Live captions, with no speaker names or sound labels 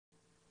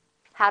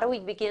How do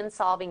we begin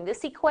solving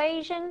this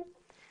equation?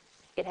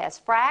 It has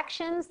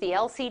fractions. The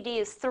LCD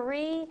is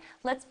 3.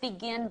 Let's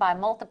begin by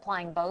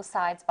multiplying both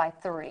sides by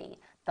 3.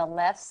 The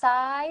left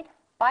side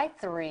by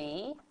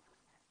 3.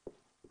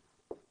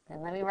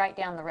 And let me write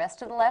down the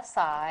rest of the left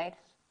side.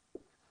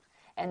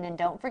 And then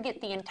don't forget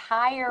the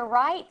entire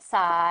right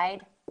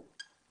side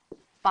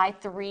by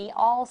 3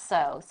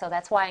 also. So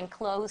that's why I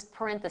enclosed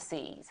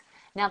parentheses.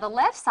 Now the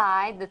left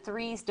side, the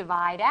 3's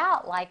divide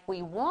out like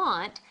we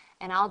want,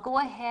 and I'll go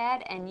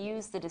ahead and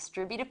use the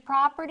distributive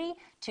property.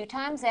 2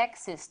 times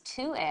x is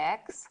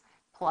 2x,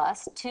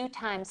 plus 2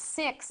 times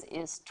 6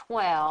 is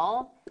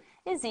 12,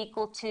 is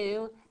equal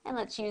to, and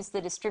let's use the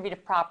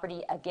distributive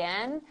property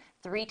again,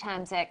 3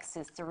 times x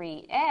is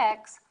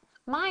 3x,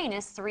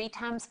 minus 3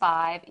 times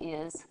 5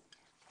 is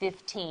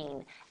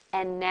 15.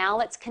 And now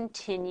let's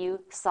continue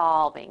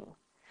solving.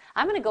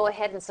 I'm going to go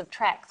ahead and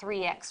subtract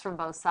 3x from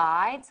both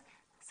sides.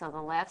 So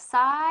the left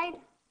side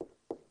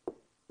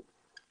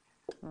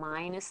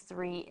minus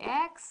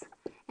 3x,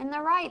 and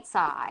the right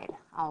side,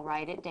 I'll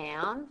write it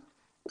down,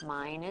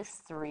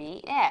 minus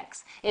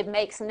 3x. It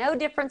makes no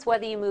difference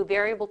whether you move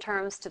variable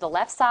terms to the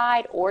left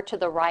side or to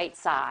the right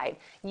side.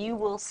 You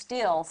will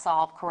still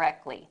solve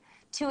correctly.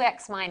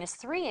 2x minus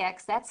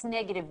 3x, that's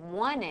negative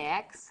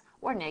 1x,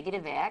 or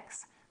negative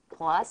x,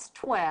 plus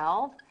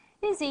 12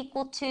 is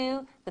equal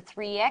to, the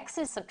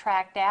 3x's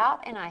subtract out,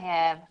 and I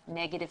have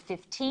negative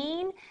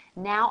 15.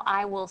 Now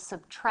I will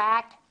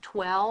subtract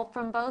 12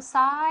 from both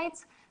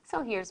sides.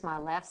 So here's my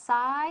left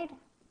side.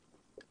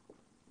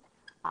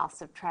 I'll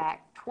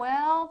subtract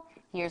 12.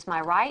 Here's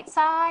my right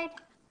side.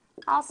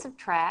 I'll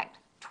subtract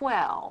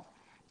 12.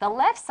 The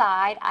left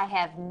side, I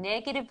have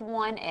negative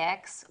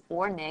 1x,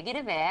 or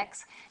negative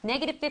x.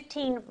 Negative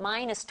 15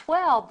 minus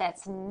 12,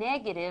 that's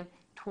negative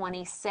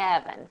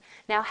 27.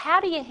 Now, how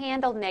do you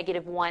handle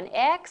negative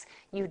 1x?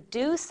 You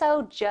do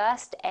so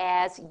just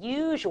as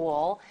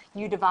usual.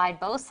 You divide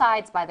both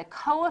sides by the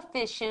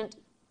coefficient.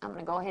 I'm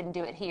going to go ahead and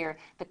do it here.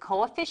 The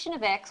coefficient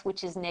of x,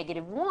 which is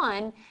negative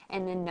 1,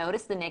 and then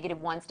notice the negative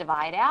 1's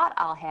divide out.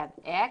 I'll have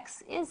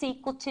x is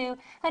equal to,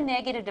 a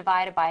negative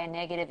divided by a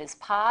negative is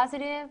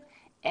positive.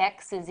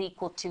 X is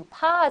equal to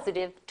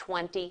positive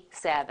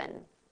 27.